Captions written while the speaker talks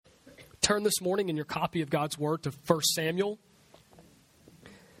turn this morning in your copy of God's Word to 1 Samuel.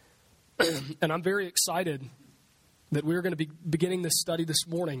 And I'm very excited that we're going to be beginning this study this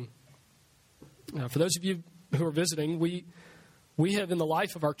morning. For those of you who are visiting, we have in the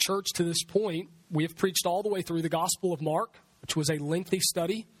life of our church to this point, we have preached all the way through the Gospel of Mark, which was a lengthy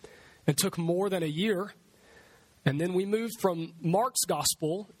study and took more than a year. And then we moved from Mark's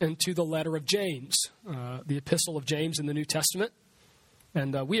Gospel into the letter of James, the epistle of James in the New Testament.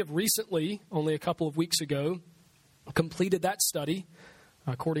 And we have recently, only a couple of weeks ago, completed that study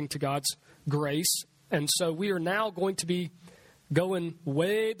according to God's grace. And so we are now going to be going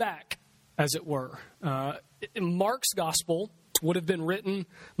way back, as it were. Mark's Gospel would have been written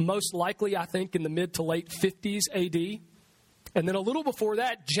most likely, I think, in the mid to late 50s A.D. And then a little before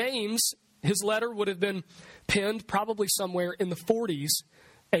that, James, his letter would have been penned probably somewhere in the 40s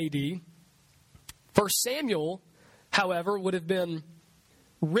A.D. 1 Samuel, however, would have been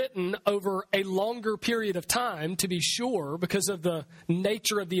written over a longer period of time, to be sure, because of the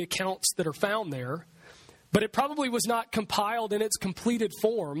nature of the accounts that are found there. But it probably was not compiled in its completed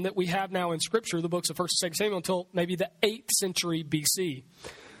form that we have now in Scripture, the books of 1 and 2 Samuel, until maybe the 8th century B.C.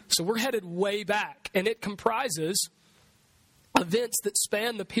 So we're headed way back, and it comprises events that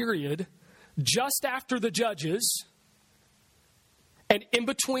span the period just after the Judges and in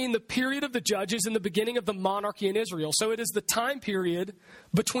between the period of the Judges and the beginning of the monarchy in Israel. So it is the time period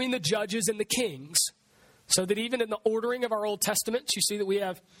between the Judges and the kings. So that even in the ordering of our Old Testaments, you see that we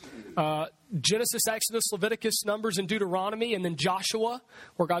have Genesis, Exodus, Leviticus, Numbers, and Deuteronomy, and then Joshua,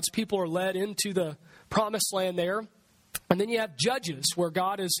 where God's people are led into the promised land there. And then you have Judges, where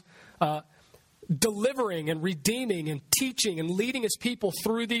God is delivering and redeeming and teaching and leading his people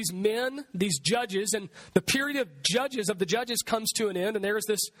through these men, these judges. And the period of the judges comes to an end. And there is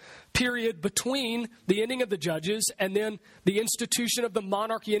this period between the ending of the Judges and then the institution of the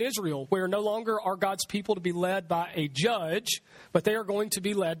monarchy in Israel, where no longer are God's people to be led by a judge, but they are going to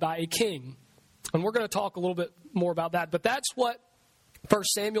be led by a king. And we're going to talk a little bit more about that. But that's what 1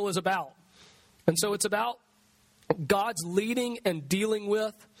 Samuel is about. And so it's about God's leading and dealing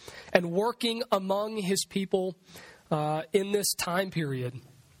with and working among his people in this time period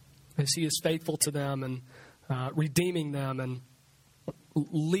as he is faithful to them and redeeming them and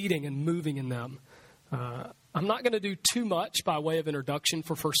leading and moving in them. I'm not going to do too much by way of introduction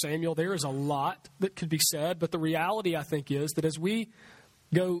for 1 Samuel. There is a lot that could be said, but the reality, I think, is that as we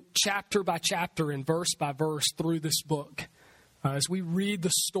go chapter by chapter and verse by verse through this book, as we read the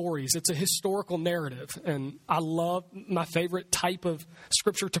stories, it's a historical narrative. And I love, my favorite type of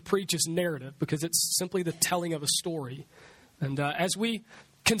scripture to preach is narrative, because it's simply the telling of a story. And as we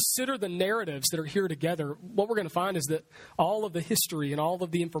consider the narratives that are here together, what we're going to find is that all of the history and all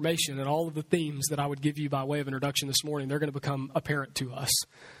of the information and all of the themes that I would give you by way of introduction this morning, they're going to become apparent to us.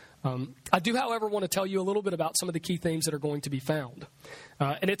 I do, however, want to tell you a little bit about some of the key themes that are going to be found.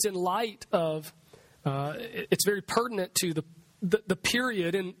 And it's in light of, it's very pertinent to the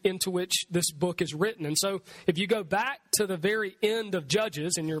period into which this book is written. And so if you go back to the very end of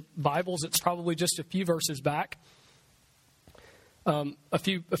Judges in your Bibles, it's probably just a few verses back, a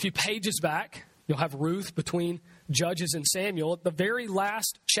few pages back, you'll have Ruth between Judges and Samuel. The very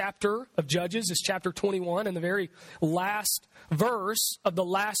last chapter of Judges is chapter 21, and the very last verse of the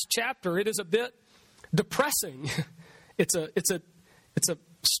last chapter, it is a bit depressing. It's a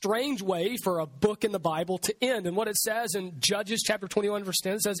strange way for a book in the Bible to end. And what it says in Judges chapter 21, verse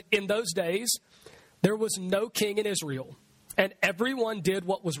 10, it says, "In those days there was no king in Israel, and everyone did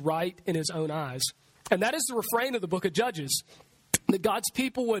what was right in his own eyes." And that is the refrain of the book of Judges, that God's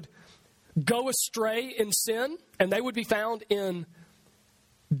people would go astray in sin, and they would be found in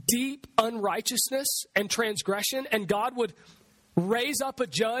deep unrighteousness and transgression, and God would raise up a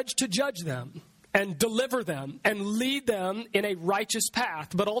judge to judge them and deliver them and lead them in a righteous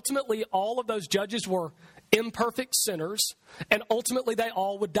path. But ultimately, all of those judges were imperfect sinners, and ultimately they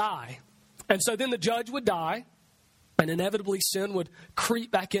all would die. And so then the judge would die, and inevitably sin would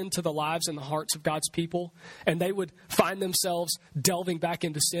creep back into the lives and the hearts of God's people, and they would find themselves delving back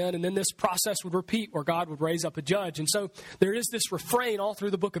into sin. And then this process would repeat, where God would raise up a judge. And so there is this refrain all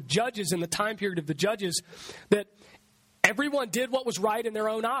through the book of Judges, in the time period of the Judges, that everyone did what was right in their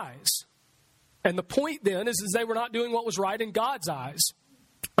own eyes. And the point then is they were not doing what was right in God's eyes.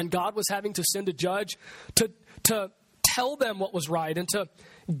 And God was having to send a judge to tell them what was right and to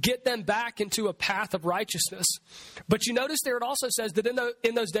get them back into a path of righteousness. But you notice there it also says that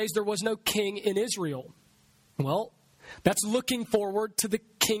in those days there was no king in Israel. Well, that's looking forward to the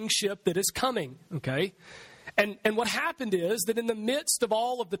kingship that is coming, okay? And what happened is that in the midst of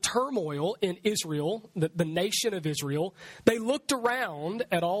all of the turmoil in Israel, the nation of Israel, they looked around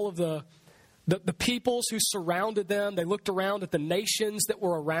at all of the peoples who surrounded them. They looked around at the nations that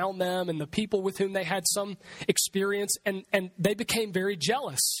were around them and the people with whom they had some experience, and they became very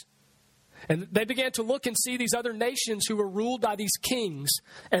jealous. And they began to look and see these other nations who were ruled by these kings,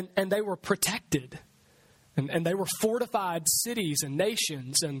 and they were protected. And they were fortified cities and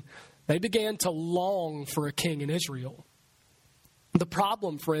nations, and they began to long for a king in Israel. The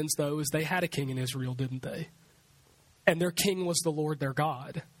problem, friends, though, is they had a king in Israel, didn't they? And their king was the Lord their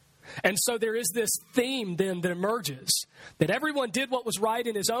God. And so there is this theme then that emerges, that everyone did what was right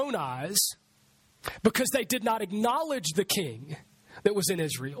in his own eyes because they did not acknowledge the king that was in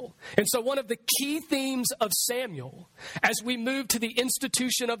Israel. And so one of the key themes of Samuel, as we move to the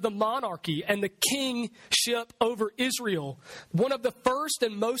institution of the monarchy and the kingship over Israel, one of the first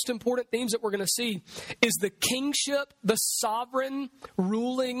and most important themes that we're going to see is the kingship, the sovereign,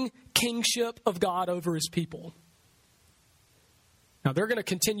 ruling kingship of God over his people. Now, they're going to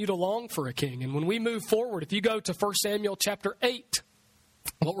continue to long for a king. And when we move forward, if you go to 1 Samuel chapter 8,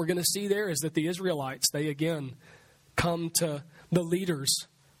 what we're going to see there is that the Israelites, they again come to the leaders,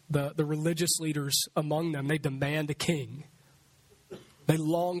 the religious leaders among them. They demand a king. They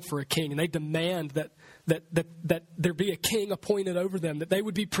long for a king, and they demand that there be a king appointed over them, that they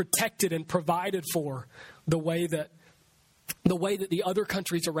would be protected and provided for the way that the other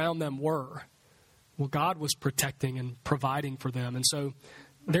countries around them were. Well, God was protecting and providing for them. And so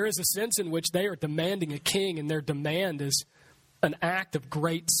there is a sense in which they are demanding a king, and their demand is an act of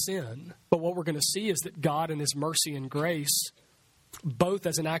great sin. But what we're going to see is that God in his mercy and grace, both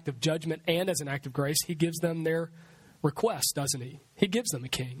as an act of judgment and as an act of grace, he gives them their request, doesn't he? He gives them a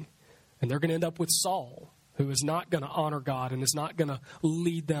king. And they're going to end up with Saul, who is not going to honor God and is not going to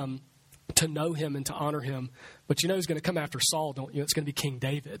lead them to know him and to honor him. But you know who's going to come after Saul, don't you? It's going to be King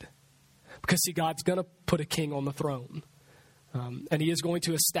David. Because, see, God's going to put a king on the throne. And he is going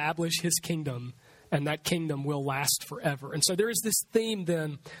to establish his kingdom, and that kingdom will last forever. And so there is this theme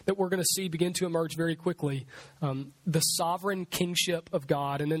then that we're going to see begin to emerge very quickly. The sovereign kingship of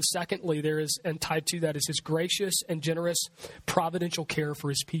God. And then secondly, there is, and tied to that is his gracious and generous providential care for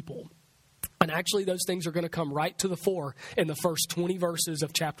his people. And actually those things are going to come right to the fore in the first 20 verses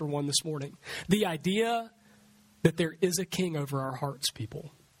of chapter 1 this morning. The idea that there is a king over our hearts,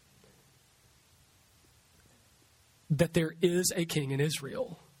 people. That there is a king in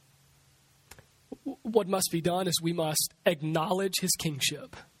Israel. What must be done is we must acknowledge his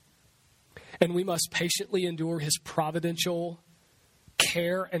kingship, and we must patiently endure his providential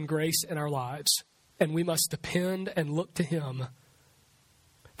care and grace in our lives, and we must depend and look to him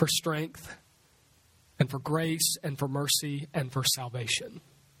for strength and for grace and for mercy and for salvation.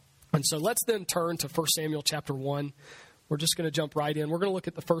 And so let's then turn to 1 Samuel chapter 1. We're just going to jump right in. We're going to look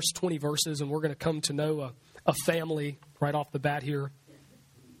at the first 20 verses, and we're going to come to know a family right off the bat here,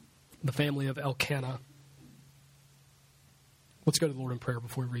 the family of Elkanah. Let's go to the Lord in prayer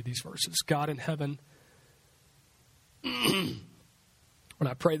before we read these verses. God in heaven, and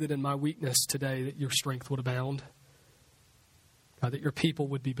I pray that in my weakness today that your strength would abound, God, that your people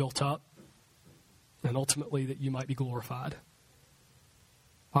would be built up, and ultimately that you might be glorified.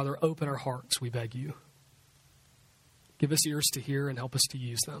 Father, open our hearts, we beg you. Give us ears to hear and help us to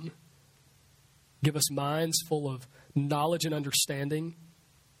use them. Give us minds full of knowledge and understanding,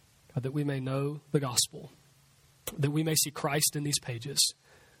 God, that we may know the gospel, that we may see Christ in these pages,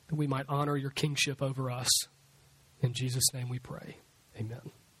 that we might honor your kingship over us. In Jesus' name we pray. Amen.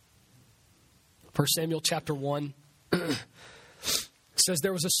 1 Samuel chapter 1 says,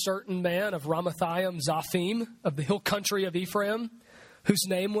 there was a certain man of Ramathaim Zophim of the hill country of Ephraim, whose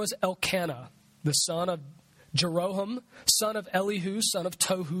name was Elkanah, the son of Jeroham, son of Elihu, son of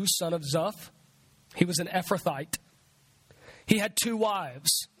Tohu, son of Zuph. He was an Ephrathite. He had 2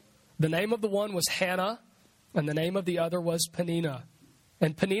 wives. The name of the one was Hannah, and the name of the other was Peninnah.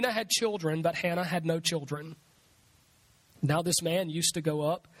 And Peninnah had children, but Hannah had no children. Now this man used to go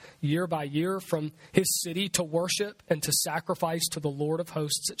up year by year from his city to worship and to sacrifice to the Lord of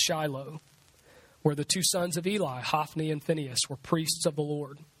hosts at Shiloh, where the 2 sons of Eli, Hophni and Phinehas, were priests of the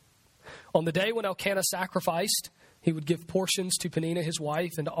Lord. On the day when Elkanah sacrificed, he would give portions to Peninnah his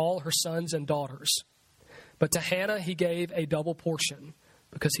wife and all her sons and daughters. But to Hannah he gave a double portion,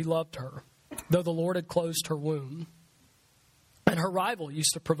 because he loved her, though the Lord had closed her womb. And her rival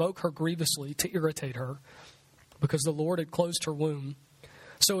used to provoke her grievously to irritate her, because the Lord had closed her womb.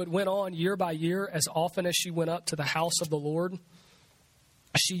 So it went on year by year. As often as she went up to the house of the Lord,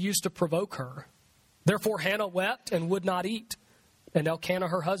 she used to provoke her. Therefore Hannah wept and would not eat. And Elkanah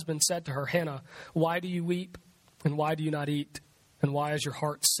her husband said to her, Hannah, why do you weep? And why do you not eat? And why is your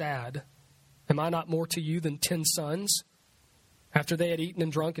heart sad? Am I not more to you than 10 sons? After they had eaten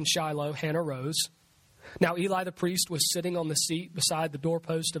and drunk in Shiloh, Hannah rose. Now Eli the priest was sitting on the seat beside the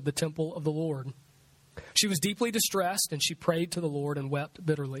doorpost of the temple of the Lord. She was deeply distressed, and she prayed to the Lord and wept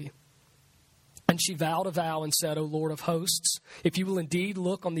bitterly. And she vowed a vow and said, O Lord of hosts, if you will indeed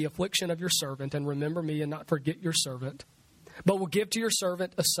look on the affliction of your servant and remember me and not forget your servant, but will give to your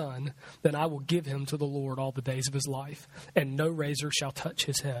servant a son, then I will give him to the Lord all the days of his life, and no razor shall touch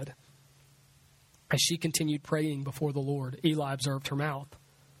his head. As she continued praying before the Lord, Eli observed her mouth.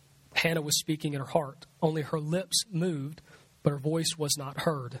 Hannah was speaking in her heart. Only her lips moved, but her voice was not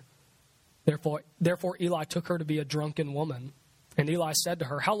heard. Therefore Eli took her to be a drunken woman. And Eli said to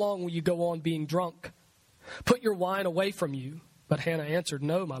her, How long will you go on being drunk? Put your wine away from you. But Hannah answered,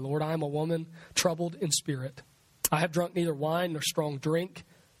 No, my Lord, I am a woman troubled in spirit. I have drunk neither wine nor strong drink,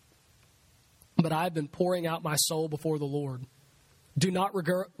 but I have been pouring out my soul before the Lord. Do not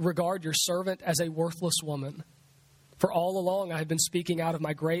regard your servant as a worthless woman. For all along I have been speaking out of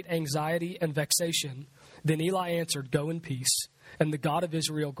my great anxiety and vexation. Then Eli answered, Go in peace, and the God of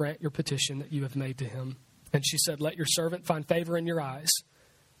Israel grant your petition that you have made to him. And she said, Let your servant find favor in your eyes.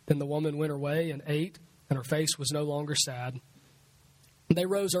 Then the woman went her way and ate, and her face was no longer sad. They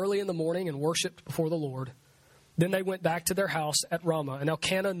rose early in the morning and worshipped before the Lord. Then they went back to their house at Ramah. And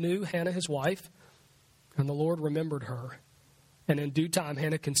Elkanah knew Hannah his wife, and the Lord remembered her. And in due time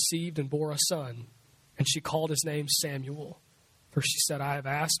Hannah conceived and bore a son, and she called his name Samuel, for she said, I have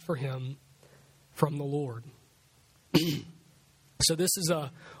asked for him from the Lord. So this is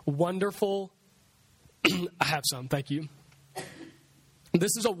a wonderful, I have some, thank you.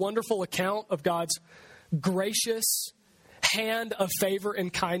 This is a wonderful account of God's gracious hand of favor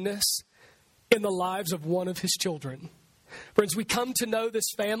and kindness in the lives of one of his children. Friends, we come to know this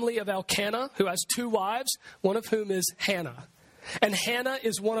family of Elkanah, who has 2 wives, one of whom is Hannah. And Hannah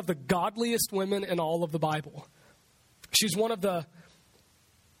is one of the godliest women in all of the Bible. She's one of the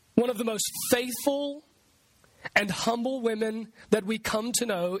most faithful and humble women that we come to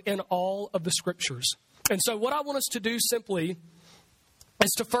know in all of the Scriptures. And so what I want us to do simply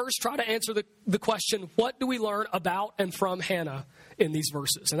is to first try to answer the question, what do we learn about and from Hannah in these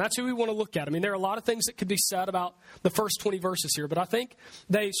verses? And that's who we want to look at. I mean, there are a lot of things that could be said about the first 20 verses here, but I think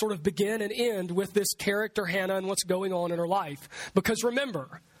they sort of begin and end with this character Hannah and what's going on in her life. Because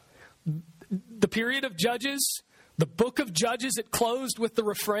remember, the period of Judges, the book of Judges, it closed with the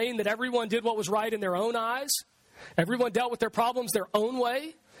refrain that everyone did what was right in their own eyes. Everyone dealt with their problems their own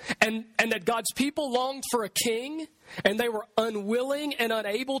way. And that God's people longed for a king, and they were unwilling and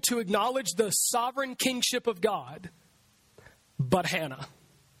unable to acknowledge the sovereign kingship of God. But Hannah.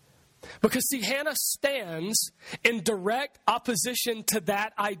 Because see, Hannah stands in direct opposition to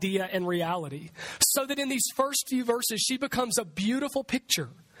that idea and reality. So that in these first few verses, she becomes a beautiful picture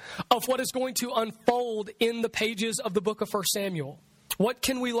of what is going to unfold in the pages of the book of 1 Samuel. What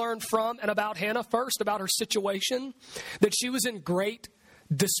can we learn from and about Hannah? First, about her situation, that she was in great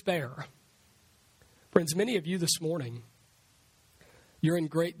despair. Friends, many of you this morning, you're in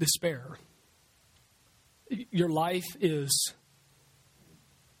great despair. Your life is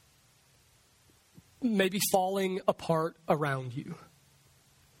maybe falling apart around you.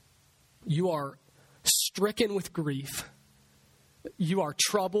 You are stricken with grief. You are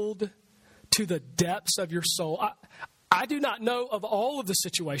troubled to the depths of your soul. I do not know of all of the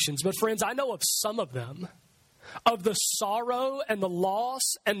situations, but friends, I know of some of them. Of the sorrow and the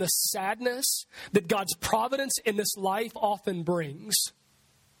loss and the sadness that God's providence in this life often brings.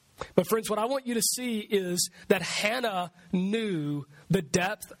 But friends, what I want you to see is that Hannah knew the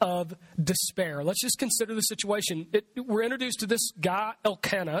depth of despair. Let's just consider the situation. We're introduced to this guy,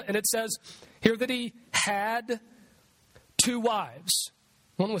 Elkanah, and it says here that he had 2 wives.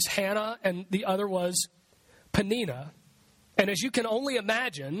 One was Hannah and the other was Peninnah. And as you can only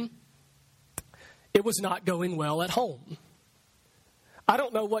imagine, it was not going well at home. I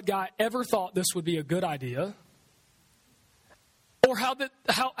don't know what guy ever thought this would be a good idea, or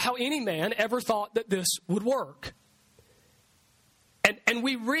how any man ever thought that this would work. And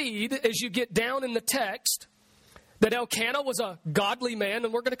we read, as you get down in the text, that Elkanah was a godly man,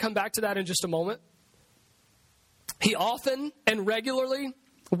 and we're going to come back to that in just a moment. He often and regularly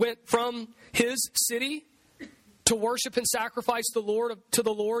went from his city to worship and sacrifice to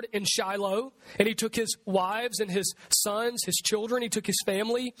the Lord in Shiloh. And he took his wives and his sons, his children, he took his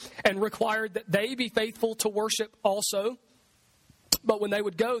family and required that they be faithful to worship also. But when they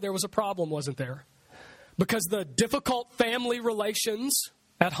would go, there was a problem, wasn't there? Because the difficult family relations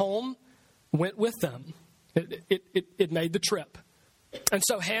at home went with them. It made the trip. And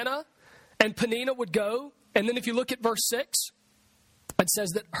so Hannah and Peninnah would go And then if you look at verse 6, it says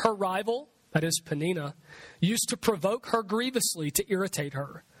that her rival, that is Peninnah, used to provoke her grievously to irritate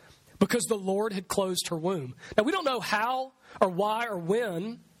her because the Lord had closed her womb. Now, we don't know how or why or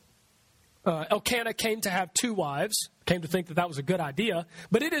when Elkanah came to have 2 wives, came to think that that was a good idea,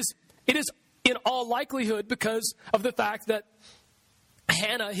 but it is in all likelihood because of the fact that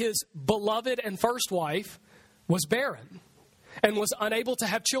Hannah, his beloved and first wife, was barren and was unable to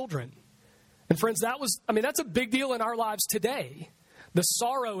have children. And friends, that's a big deal in our lives today. The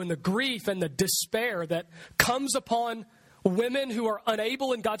sorrow and the grief and the despair that comes upon women who are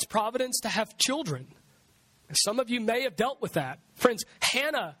unable in God's providence to have children. Some of you may have dealt with that. Friends,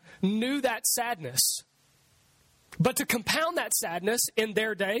 Hannah knew that sadness. But to compound that sadness in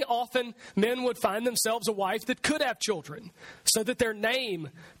their day, often men would find themselves a wife that could have children so that their name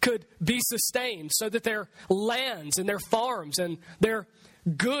could be sustained, so that their lands and their farms and their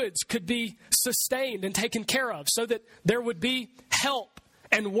goods could be sustained and taken care of, so that there would be help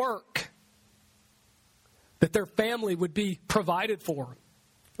and work, that their family would be provided for.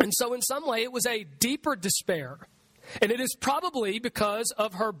 And so in some way, it was a deeper despair. And it is probably because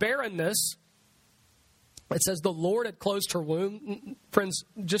of her barrenness. It says the Lord had closed her womb. Friends,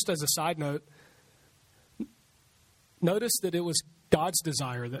 just as a side note, notice that it was God's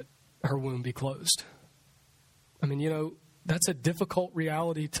desire that her womb be closed. I mean, that's a difficult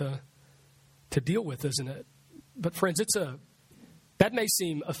reality to deal with, isn't it? But friends, that may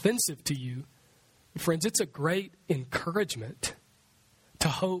seem offensive to you. Friends, it's a great encouragement to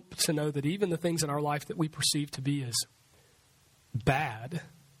hope, to know that even the things in our life that we perceive to be as bad,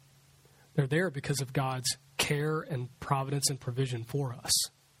 they're there because of God's care and providence and provision for us.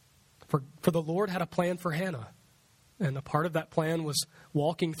 For the Lord had a plan for Hannah. And a part of that plan was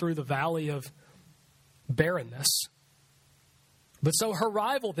walking through the valley of barrenness. But so her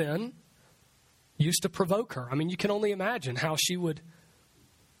rival then used to provoke her. I mean, you can only imagine how she would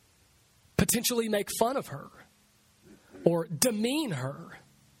potentially make fun of her or demean her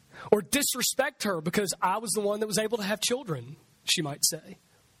or disrespect her because I was the one that was able to have children, she might say.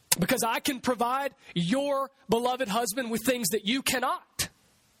 Because I can provide your beloved husband with things that you cannot.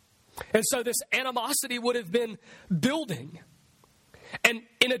 And so this animosity would have been building. And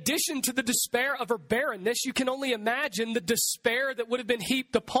in addition to the despair of her barrenness, you can only imagine the despair that would have been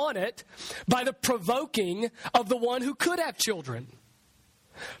heaped upon it by the provoking of the one who could have children.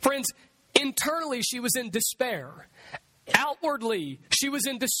 Friends, internally she was in despair. Outwardly, she was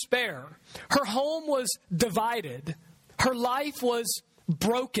in despair. Her home was divided. Her life was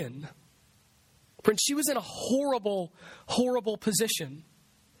broken. Friends, she was in a horrible, horrible position.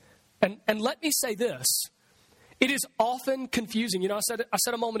 And let me say this. It is often confusing. I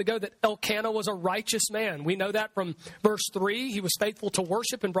said a moment ago that Elkanah was a righteous man. We know that from verse 3. He was faithful to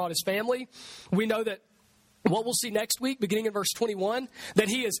worship and brought his family. We know that what we'll see next week, beginning in verse 21, that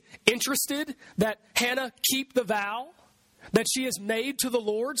he is interested that Hannah keep the vow that she has made to the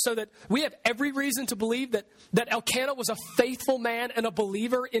Lord, so that we have every reason to believe that Elkanah was a faithful man and a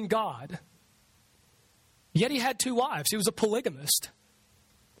believer in God. Yet he had 2 wives. He was a polygamist.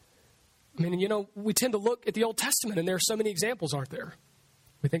 I mean, we tend to look at the Old Testament, and there are so many examples, aren't there?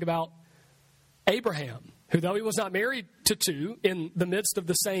 We think about Abraham, who, though he was not married to 2, in the midst of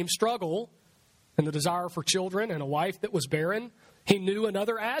the same struggle and the desire for children and a wife that was barren, he knew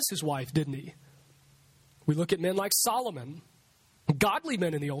another as his wife, didn't he? We look at men like Solomon, godly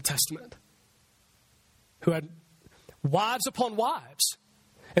men in the Old Testament, who had wives upon wives.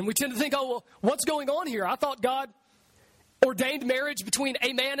 And we tend to think, what's going on here? I thought God ordained marriage between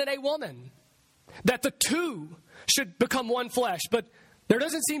a man and a woman, that the 2 should become one flesh. But there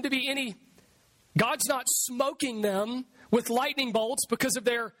doesn't seem to be any, God's not smoking them with lightning bolts because of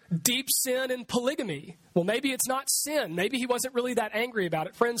their deep sin and polygamy. Well, maybe it's not sin. Maybe he wasn't really that angry about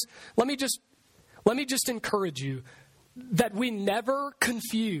it. Friends, let me just encourage you that we never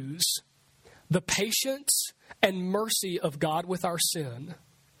confuse the patience and mercy of God with our sin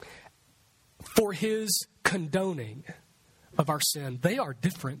for his condoning of our sin. They are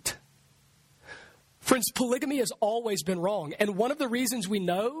different. Friends, polygamy has always been wrong. And one of the reasons we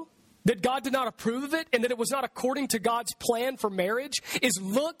know that God did not approve of it and that it was not according to God's plan for marriage is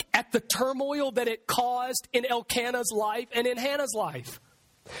look at the turmoil that it caused in Elkanah's life and in Hannah's life.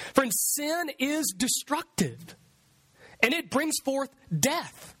 Friends, sin is destructive, and it brings forth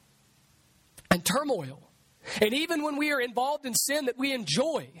death and turmoil. And even when we are involved in sin that we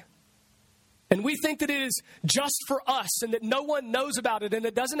enjoy, and we think that it is just for us and that no one knows about it and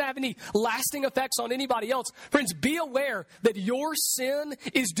it doesn't have any lasting effects on anybody else, friends, be aware that your sin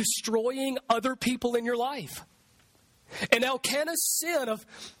is destroying other people in your life. And Elkanah's sin of,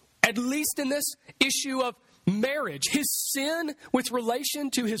 at least in this issue of marriage, his sin with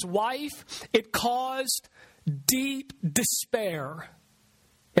relation to his wife, it caused deep despair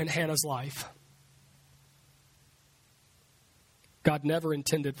in Hannah's life. God never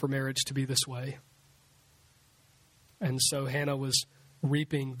intended for marriage to be this way. And so Hannah was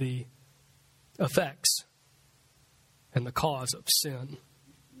reaping the effects and the cause of sin.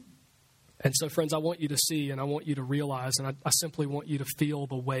 And so, friends, I want you to see and I want you to realize, and I simply want you to feel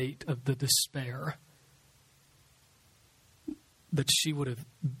the weight of the despair that she would have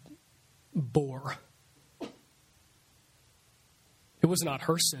bore. It was not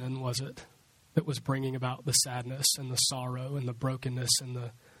her sin, was it, that was bringing about the sadness and the sorrow and the brokenness and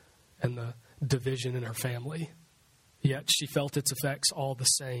the division in her family. Yet she felt its effects all the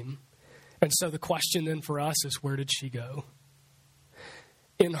same. And so the question then for us is, where did she go?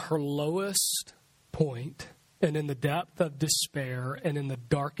 In her lowest point and in the depth of despair and in the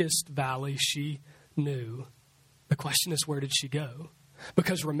darkest valley she knew, the question is, where did she go?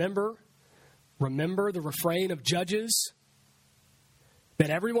 Because remember the refrain of Judges, that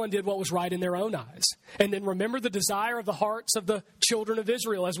everyone did what was right in their own eyes. And then remember the desire of the hearts of the children of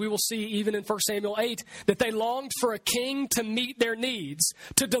Israel, as we will see even in 1 Samuel 8, that they longed for a king to meet their needs,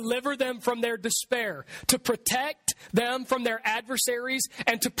 to deliver them from their despair, to protect them from their adversaries,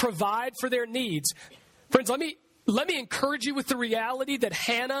 and to provide for their needs. Friends, let me encourage you with the reality that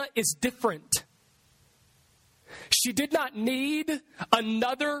Hannah is different. She did not need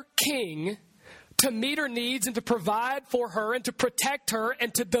another king to meet her needs and to provide for her and to protect her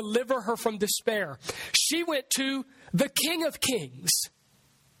and to deliver her from despair. She went to the King of Kings.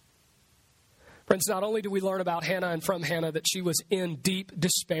 Friends, not only do we learn about Hannah and from Hannah that she was in deep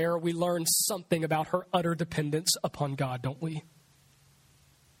despair, we learn something about her utter dependence upon God, don't we?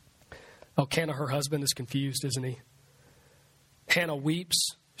 Elkanah, her husband, is confused, isn't he? Hannah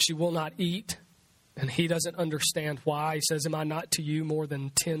weeps. She will not eat, and he doesn't understand why. He says, "Am I not to you more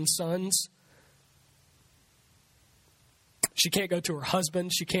than 10 sons?" She can't go to her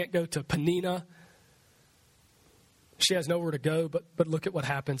husband. She can't go to Peninnah. She has nowhere to go, but look at what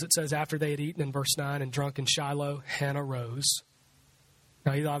happens. It says, after they had eaten in verse 9 and drunk in Shiloh, Hannah rose.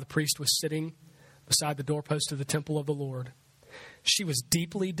 Now Eli the priest was sitting beside the doorpost of the temple of the Lord. She was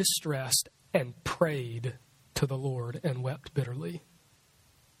deeply distressed and prayed to the Lord and wept bitterly.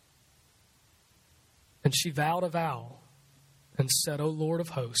 And she vowed a vow and said, "O Lord of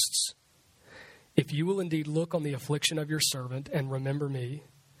hosts, if you will indeed look on the affliction of your servant and remember me,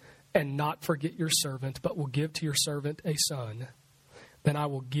 and not forget your servant, but will give to your servant a son, then I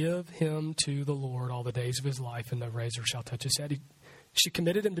will give him to the Lord all the days of his life, and no razor shall touch his head." She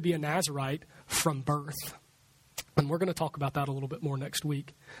committed him to be a Nazirite from birth. And we're going to talk about that a little bit more next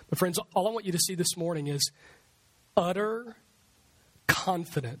week. But friends, all I want you to see this morning is utter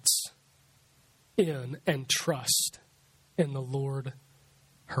confidence in and trust in the Lord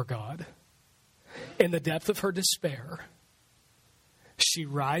her God. In the depth of her despair, she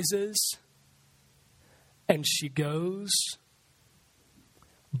rises and she goes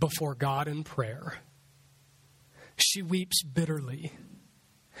before God in prayer. She weeps bitterly.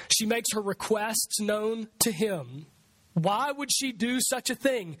 She makes her requests known to him. Why would she do such a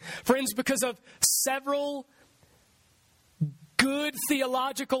thing? Friends, because of several good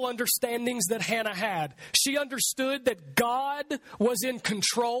theological understandings that Hannah had. She understood that God was in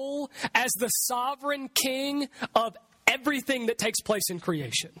control as the sovereign king of everything that takes place in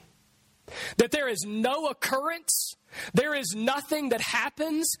creation. That there is no occurrence, there is nothing that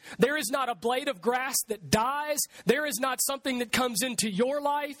happens, there is not a blade of grass that dies, there is not something that comes into your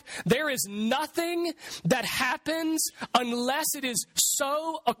life, there is nothing that happens unless it is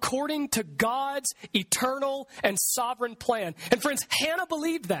so according to God's eternal and sovereign plan. And friends, Hannah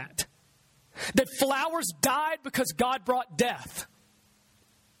believed that flowers died because God brought death.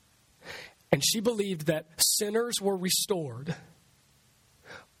 And she believed that sinners were restored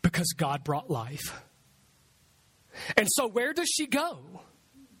because God brought life. And so where does she go?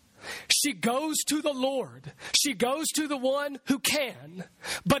 She goes to the Lord. She goes to the one who can.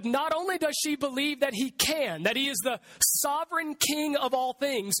 But not only does she believe that he can, that he is the sovereign king of all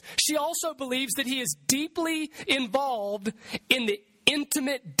things, she also believes that he is deeply involved in the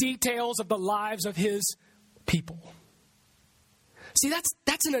intimate details of the lives of his people. See,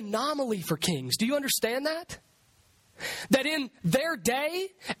 that's an anomaly for kings. Do you understand that? That in their day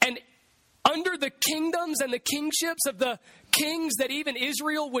and under the kingdoms and the kingships of the kings that even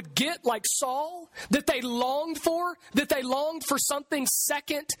Israel would get, like Saul, that they longed for something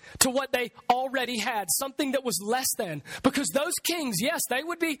second to what they already had, something that was less than. Because those kings, yes, they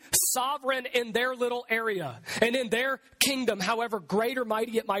would be sovereign in their little area and in their kingdom, however great or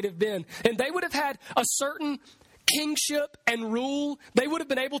mighty it might have been. And they would have had a certain kingship and rule. They would have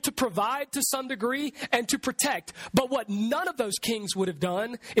been able to provide to some degree and to protect. But what none of those kings would have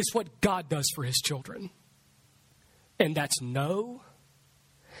done is what God does for his children. And that's know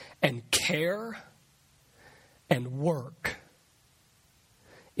and care and work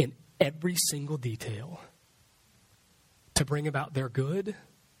in every single detail to bring about their good,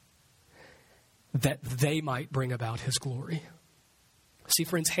 that they might bring about his glory. See,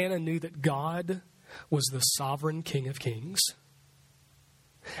 friends, Hannah knew that God was the sovereign King of Kings,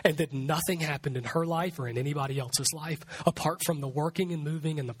 and that nothing happened in her life or in anybody else's life apart from the working and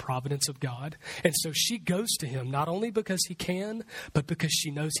moving and the providence of God. And so she goes to him not only because he can, but because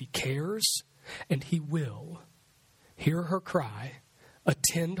she knows he cares and he will hear her cry,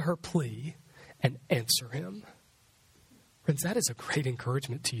 attend her plea, and answer him. Friends, that is a great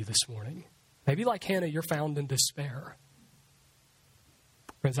encouragement to you this morning. Maybe like Hannah, you're found in despair.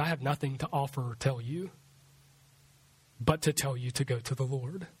 Friends, I have nothing to offer or tell you but to tell you to go to the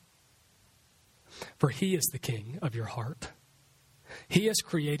Lord. For he is the king of your heart. He has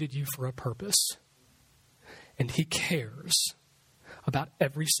created you for a purpose, and he cares about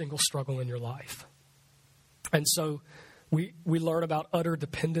every single struggle in your life. And so we learn about utter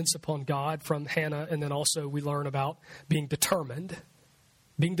dependence upon God from Hannah, and then also we learn about being determined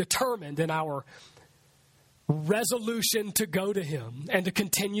in our resolution to go to him and to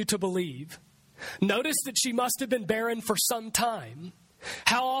continue to believe. Notice that she must have been barren for some time.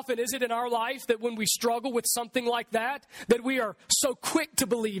 How often is it in our life that when we struggle with something like that we are so quick to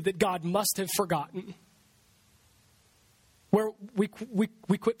believe that God must have forgotten? Where we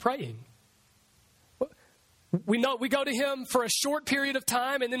quit praying. We go to him for a short period of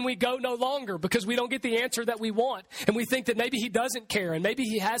time and then we go no longer because we don't get the answer that we want. And we think that maybe he doesn't care and maybe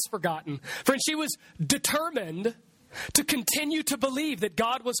he has forgotten. Friends, she was determined to continue to believe that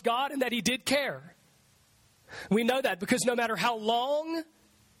God was God and that he did care. We know that because no matter how long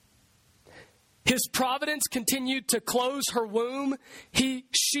his providence continued to close her womb,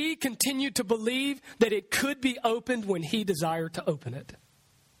 she continued to believe that it could be opened when he desired to open it.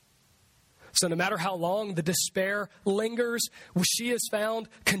 So no matter how long the despair lingers, she is found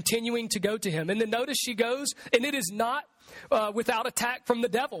continuing to go to him. And then notice she goes, and it is not without attack from the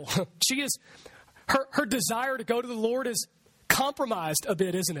devil. Her desire to go to the Lord is compromised a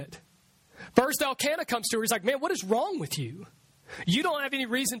bit, isn't it? First, Elkanah comes to her. He's like, man, what is wrong with you? You don't have any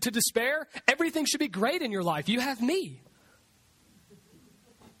reason to despair. Everything should be great in your life. You have me.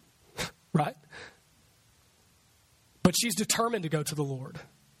 Right? But she's determined to go to the Lord,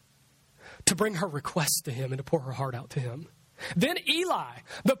 to bring her requests to him and to pour her heart out to him. Then Eli,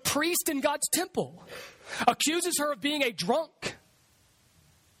 the priest in God's temple, accuses her of being a drunk.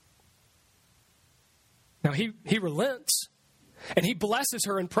 Now he relents and he blesses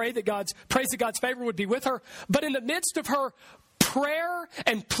her and prays that God's favor would be with her. But in the midst of her prayer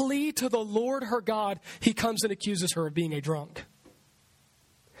and plea to the Lord her God, he comes and accuses her of being a drunk.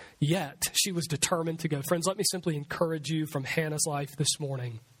 Yet she was determined to go. Friends, let me simply encourage you from Hannah's life this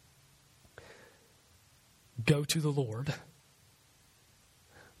morning. Go to the Lord.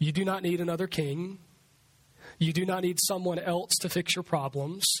 You do not need another king. You do not need someone else to fix your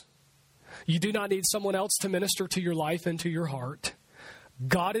problems. You do not need someone else to minister to your life and to your heart.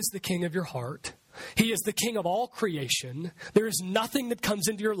 God is the king of your heart. He is the king of all creation. There is nothing that comes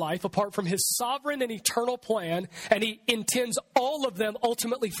into your life apart from his sovereign and eternal plan, and he intends all of them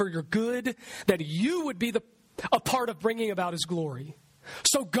ultimately for your good, that you would be a part of bringing about his glory.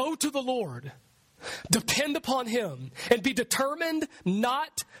 So go to the Lord. Depend upon him and be determined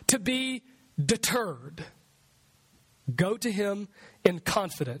not to be deterred. Go to him in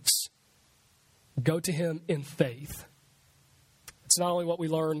confidence. Go to him in faith. It's not only what we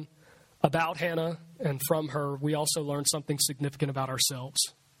learn about Hannah and from her, we also learn something significant about ourselves.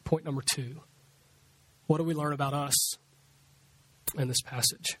 Point number 2. What do we learn about us in this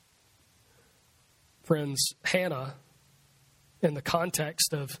passage? Friends, Hannah, in the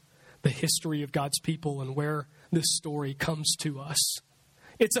context of the history of God's people and where this story comes to us,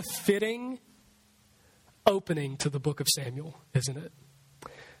 it's a fitting opening to the book of Samuel, isn't it?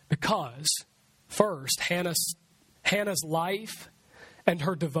 Because first, Hannah's life and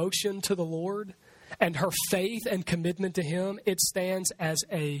her devotion to the Lord and her faith and commitment to him, it stands as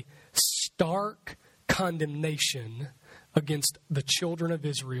a stark condemnation against the children of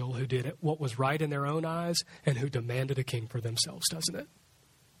Israel who did what was right in their own eyes and who demanded a king for themselves, doesn't it?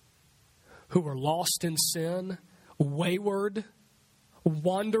 Who were lost in sin, wayward,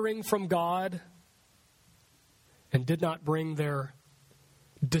 wandering from God, and did not bring their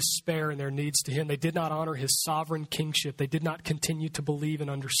despair and their needs to Him. They did not honor His sovereign kingship. They did not continue to believe and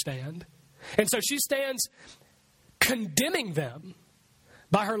understand. And so she stands condemning them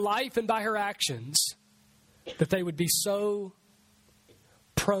by her life and by her actions, that they would be so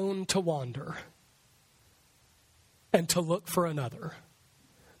prone to wander and to look for another.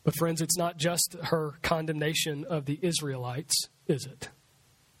 But friends, it's not just her condemnation of the Israelites, is it?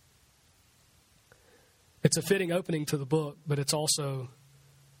 It's a fitting opening to the book, but it's also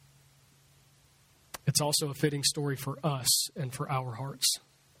a fitting story for us and for our hearts.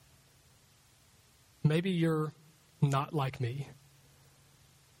 Maybe you're not like me.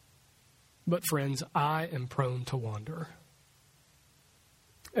 But friends, I am prone to wander.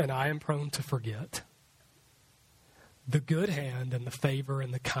 And I am prone to forget the good hand and the favor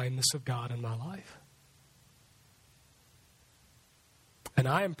and the kindness of God in my life. And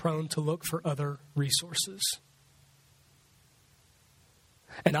I am prone to look for other resources.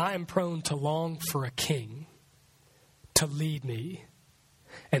 And I am prone to long for a king to lead me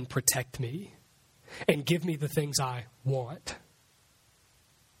and protect me and give me the things I want.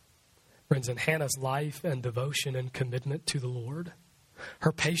 Friends, in Hannah's life and devotion and commitment to the Lord,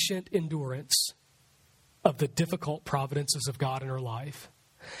 her patient endurance of the difficult providences of God in her life,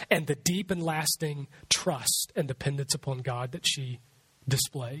 and the deep and lasting trust and dependence upon God that she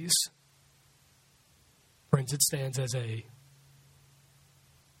displays, friends, it stands as a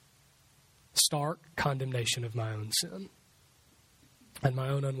stark condemnation of my own sin and my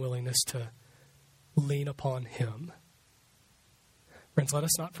own unwillingness to lean upon Him. Friends, let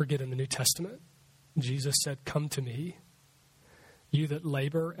us not forget in the New Testament, Jesus said, "Come to me, you that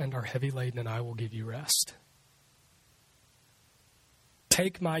labor and are heavy laden, and I will give you rest.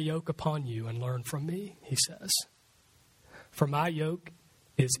 Take my yoke upon you and learn from me," He says. "For my yoke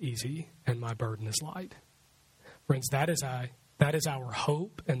is easy and my burden is light." Friends, that is our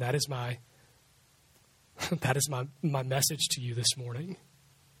hope, and that is my message to you this morning.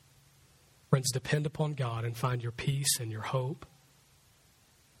 Friends, depend upon God and find your peace and your hope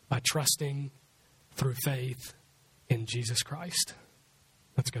by trusting through faith in Jesus Christ.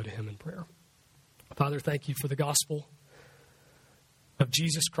 Let's go to Him in prayer. Father, thank you for the gospel of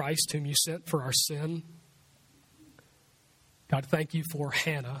Jesus Christ, whom you sent for our sin. God, thank you for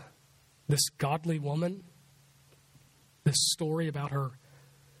Hannah, this godly woman, this story about her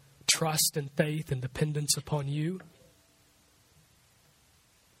trust and faith and dependence upon you.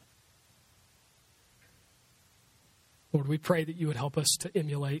 Lord, we pray that you would help us to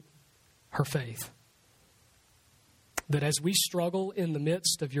emulate her faith. That as we struggle in the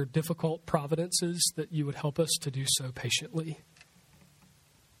midst of your difficult providences, that you would help us to do so patiently.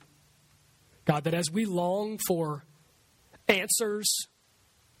 God, that as we long for answers,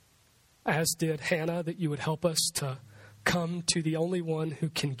 as did Hannah, that you would help us to come to the only one who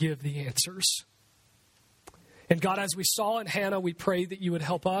can give the answers. And God, as we saw in Hannah, we pray that you would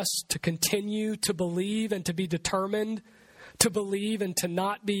help us to continue to believe and to be determined to believe and to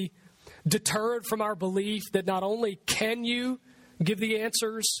not be deterred from our belief that not only can you give the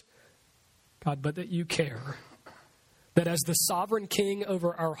answers, God, but that you care. That as the sovereign king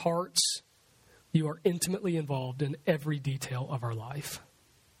over our hearts, you are intimately involved in every detail of our life.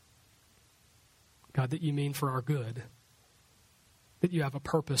 God, that you mean for our good. That you have a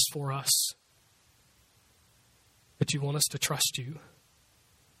purpose for us. That you want us to trust you.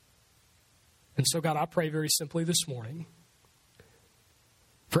 And so, God, I pray very simply this morning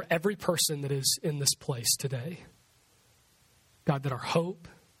for every person that is in this place today, God, that our hope,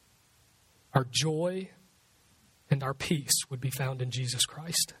 our joy, and our peace would be found in Jesus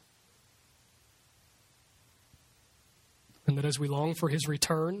Christ. And that as we long for His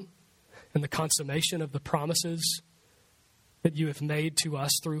return and the consummation of the promises that you have made to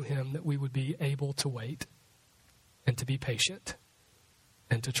us through Him, that we would be able to wait and to be patient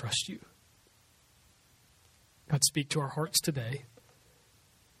and to trust you. God, speak to our hearts today.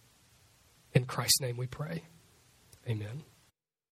 In Christ's name we pray. Amen.